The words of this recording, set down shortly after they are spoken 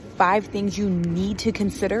5 things you need to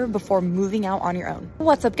consider before moving out on your own.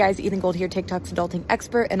 What's up guys, Ethan Gold here, TikTok's adulting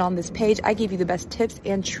expert, and on this page I give you the best tips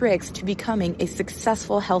and tricks to becoming a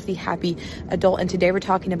successful, healthy, happy adult. And today we're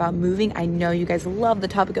talking about moving. I know you guys love the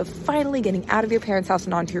topic of finally getting out of your parents' house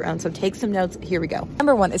and onto your own, so take some notes. Here we go.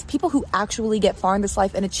 Number 1 is people who actually get far in this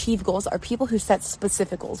life and achieve goals are people who set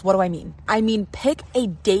specific goals. What do I mean? I mean pick a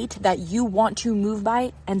date that you want to move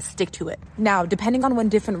by and stick to it. Now, depending on when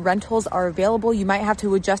different rentals are available, you might have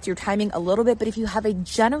to adjust your timing a little bit, but if you have a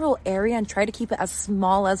general area and try to keep it as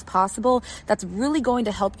small as possible, that's really going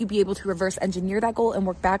to help you be able to reverse engineer that goal and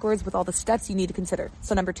work backwards with all the steps you need to consider.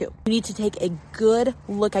 So number 2, you need to take a good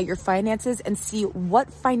look at your finances and see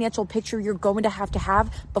what financial picture you're going to have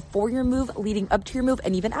before your move, leading up to your move,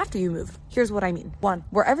 and even after you move. Here's what I mean. 1,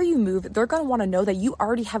 wherever you move, they're going to want to know that you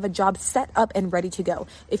already have a job set up and ready to go.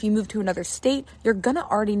 If you move to another state, you're going to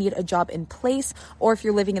already need a job in place, or if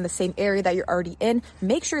you're living in the same area that you're already in,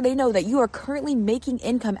 make sure they know that you are currently making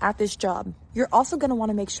income at this job. You're also going to want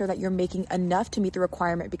to make sure that you're making enough to meet the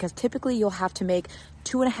requirement, because typically you'll have to make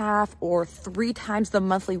 2.5 or 3 times the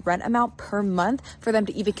monthly rent amount per month for them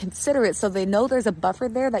to even consider it, so they know there's a buffer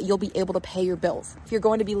there that you'll be able to pay your bills. If you're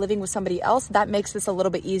going to be living with somebody else, that makes this a little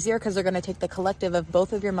bit easier because they're going to take the collective of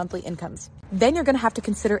both of your monthly incomes. Then you're going to have to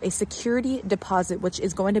consider a security deposit, which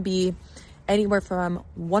is going to be anywhere from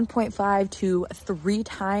 1.5 to 3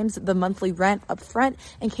 times the monthly rent up front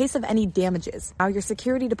in case of any damages. Now, your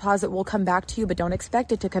security deposit will come back to you, but don't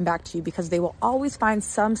expect it to come back to you because they will always find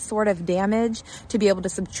some sort of damage to be able to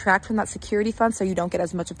subtract from that security fund so you don't get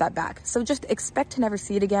as much of that back. So just expect to never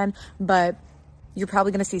see it again, but you're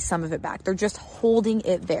probably going to see some of it back. They're just holding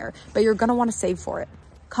it there, but you're going to want to save for it.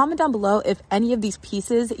 Comment down below if any of these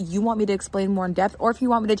pieces you want me to explain more in depth, or if you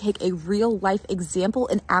want me to take a real life example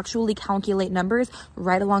and actually calculate numbers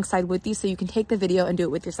right alongside with you so you can take the video and do it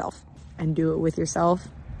with yourself. And do it with yourself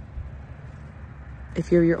if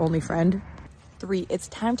you're your only friend. 3, it's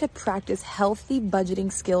time to practice healthy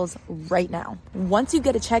budgeting skills right now. Once you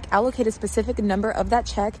get a check, allocate a specific number of that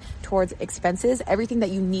check towards expenses, everything that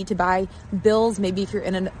you need to buy, bills, maybe if you're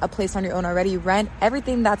in a place on your own already, rent,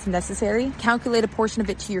 everything that's necessary. Calculate a portion of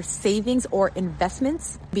it to your savings or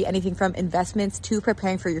investments. Be anything from investments to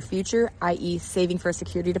preparing for your future, i.e. saving for a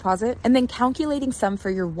security deposit, and then calculating some for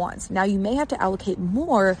your wants. Now, you may have to allocate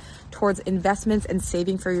more towards investments and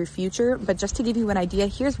saving for your future, but just to give you an idea,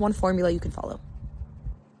 here's one formula you can follow.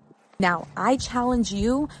 Now, I challenge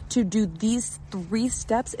you to do these 3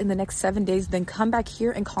 steps in the next 7 days, then come back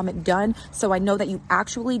here and comment done so I know that you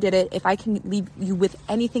actually did it. If I can leave you with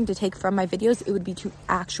anything to take from my videos, it would be to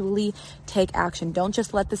actually take action. Don't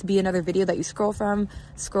just let this be another video that you scroll from,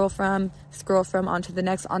 onto the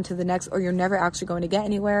next, or you're never actually going to get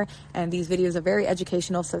anywhere. And these videos are very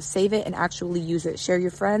educational, so save it and actually use it. Share your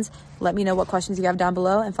friends. Let me know what questions you have down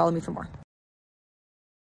below and follow me for more.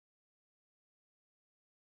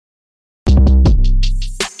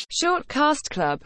 Short Cast Club